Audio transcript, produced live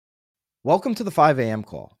Welcome to the 5 a.m.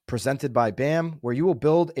 call, presented by BAM, where you will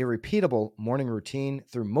build a repeatable morning routine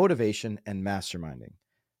through motivation and masterminding.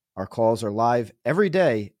 Our calls are live every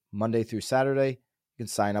day, Monday through Saturday. You can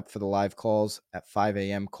sign up for the live calls at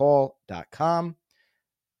 5amcall.com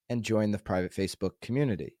and join the private Facebook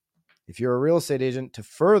community. If you're a real estate agent to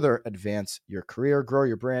further advance your career, grow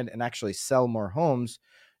your brand, and actually sell more homes,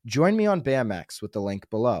 join me on BAMX with the link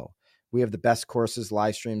below. We have the best courses,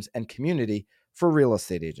 live streams, and community for real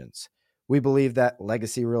estate agents. We believe that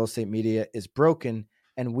legacy real estate media is broken,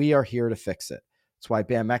 and we are here to fix it. That's why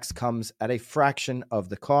BAMX comes at a fraction of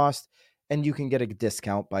the cost, and you can get a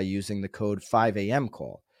discount by using the code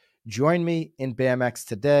 5AMCall. Join me in BAMX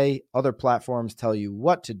today. Other platforms tell you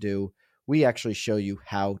what to do. We actually show you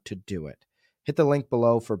how to do it. Hit the link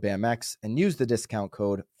below for BAMX and use the discount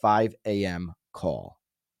code 5AMCall.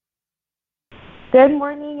 Good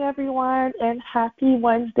morning, everyone, and happy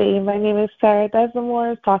Wednesday. My name is Sarah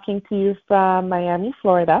Desamours, talking to you from Miami,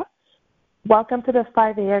 Florida. Welcome to the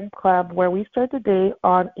 5 a.m. Club, where we start the day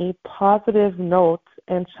on a positive note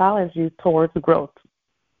and challenge you towards growth.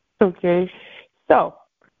 Okay, so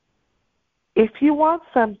if you want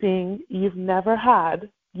something you've never had,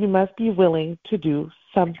 you must be willing to do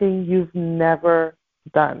something you've never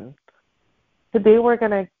done. Today we're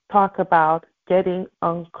going to talk about getting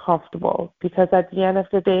uncomfortable, because at the end of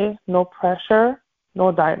the day, no pressure, no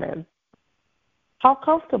diamonds. How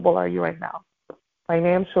comfortable are you right now?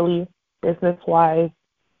 Financially, business-wise,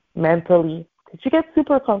 mentally? Did you get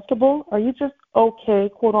super comfortable? Are you just okay,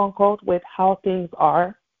 quote unquote, with how things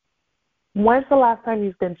are? When's the last time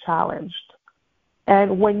you've been challenged?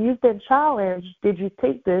 And when you've been challenged, did you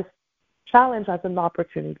take this challenge as an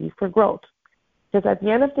opportunity for growth? Because at the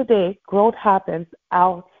end of the day, growth happens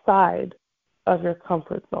outside of your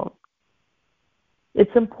comfort zone.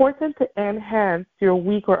 It's important to enhance your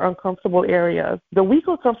weak or uncomfortable areas, the weak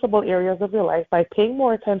or comfortable areas of your life, by paying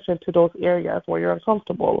more attention to those areas where you're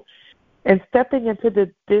uncomfortable and stepping into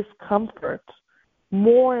the discomfort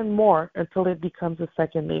more and more until it becomes a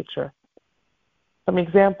second nature. Some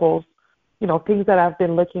examples, things that I've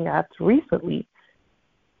been looking at recently.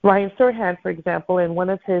 Ryan Serhant, for example, in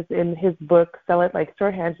his book, Sell It Like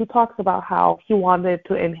Serhant, he talks about how he wanted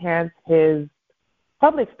to enhance his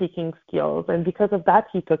public speaking skills, and because of that,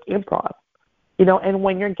 he took improv. And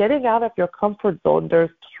when you're getting out of your comfort zone, there's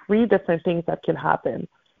three different things that can happen.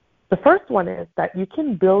 The first one is that you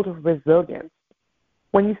can build resilience.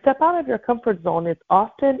 When you step out of your comfort zone, it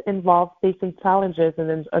often involves facing challenges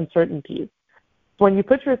and uncertainties. When you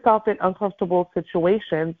put yourself in uncomfortable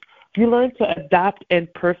situations, you learn to adapt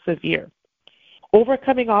and persevere.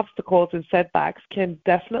 Overcoming obstacles and setbacks can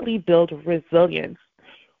definitely build resilience,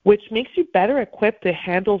 which makes you better equipped to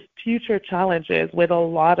handle future challenges with a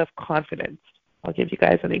lot of confidence. I'll give you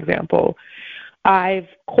guys an example. I've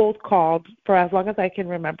cold called for as long as I can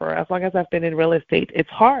remember, as long as I've been in real estate. It's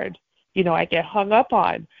hard. I get hung up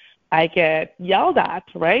on. I get yelled at,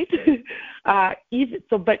 right? But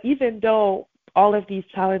even though all of these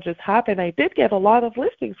challenges happen, I did get a lot of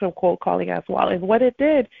listings from cold calling as well. And what it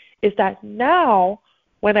did is that now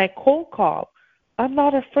when I cold call, I'm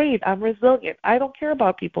not afraid. I'm resilient. I don't care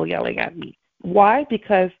about people yelling at me. Why?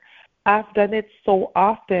 Because I've done it so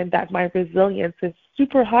often that my resilience is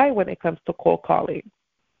super high when it comes to cold calling.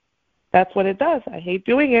 That's what it does. I hate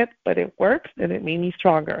doing it, but it works and it made me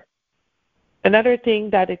stronger. Another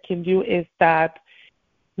thing that it can do is that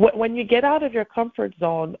when you get out of your comfort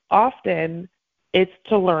zone, often it's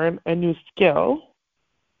to learn a new skill,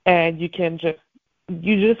 and you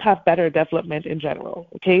just have better development in general.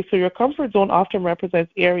 Okay, so your comfort zone often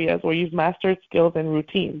represents areas where you've mastered skills and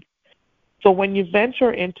routines. So when you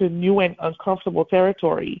venture into new and uncomfortable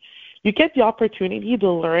territory, you get the opportunity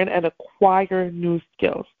to learn and acquire new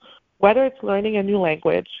skills, whether it's learning a new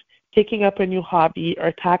language, taking up a new hobby,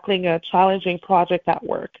 or tackling a challenging project at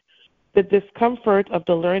work. The discomfort of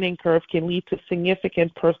the learning curve can lead to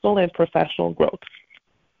significant personal and professional growth.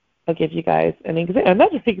 I'll give you guys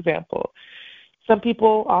another example. Some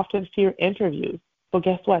people often fear interviews. So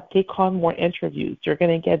guess what? Take on more interviews. You're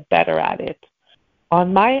going to get better at it.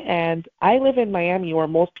 On my end, I live in Miami, where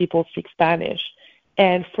most people speak Spanish.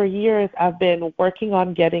 And for years, I've been working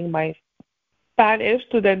on getting my Spanish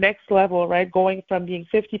to the next level, right? Going from being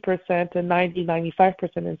 50% to 90,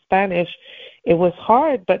 95% in Spanish. It was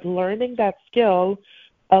hard, but learning that skill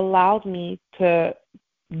allowed me to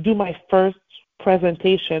do my first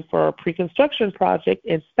presentation for a pre-construction project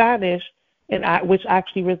in Spanish, which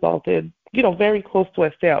actually resulted, very close to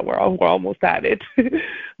a sale. We're almost at it.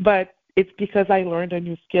 But it's because I learned a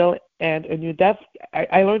new skill and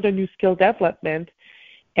I learned a new skill development,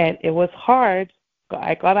 and it was hard,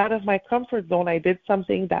 I got out of my comfort zone. I did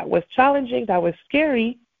something that was challenging, that was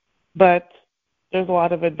scary, but there's a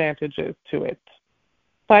lot of advantages to it.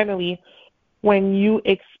 Finally, when you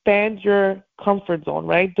expand your comfort zone,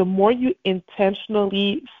 right, the more you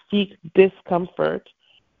intentionally seek discomfort,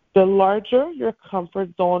 the larger your comfort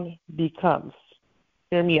zone becomes.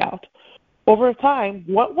 Hear me out. Over time,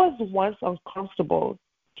 what was once uncomfortable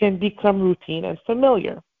can become routine and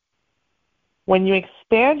familiar. When you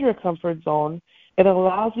expand your comfort zone, it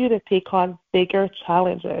allows you to take on bigger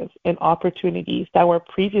challenges and opportunities that were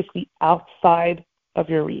previously outside of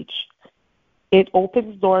your reach. It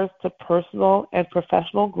opens doors to personal and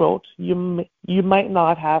professional growth you might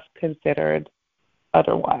not have considered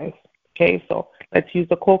otherwise. Okay, so let's use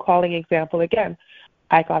the cold calling example again.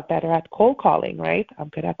 I got better at cold calling, right? I'm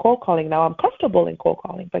good at cold calling. Now I'm comfortable in cold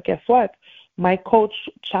calling. But guess what? My coach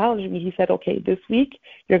challenged me. He said, okay, this week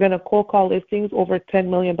you're going to cold call listings over $10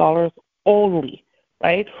 million only,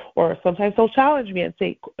 right? Or sometimes he'll challenge me and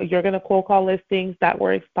say, you're going to cold call listings that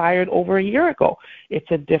were expired over a year ago.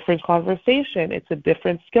 It's a different conversation. It's a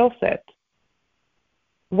different skill set.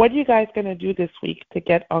 What are you guys going to do this week to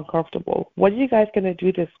get uncomfortable? What are you guys going to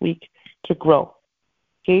do this week to grow?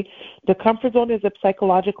 Okay? The comfort zone is a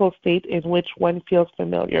psychological state in which one feels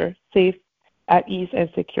familiar, safe, at ease, and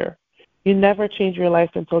secure. You never change your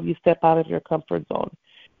life until you step out of your comfort zone.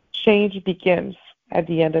 Change begins at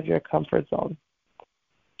the end of your comfort zone.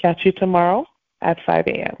 Catch you tomorrow at 5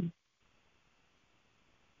 a.m.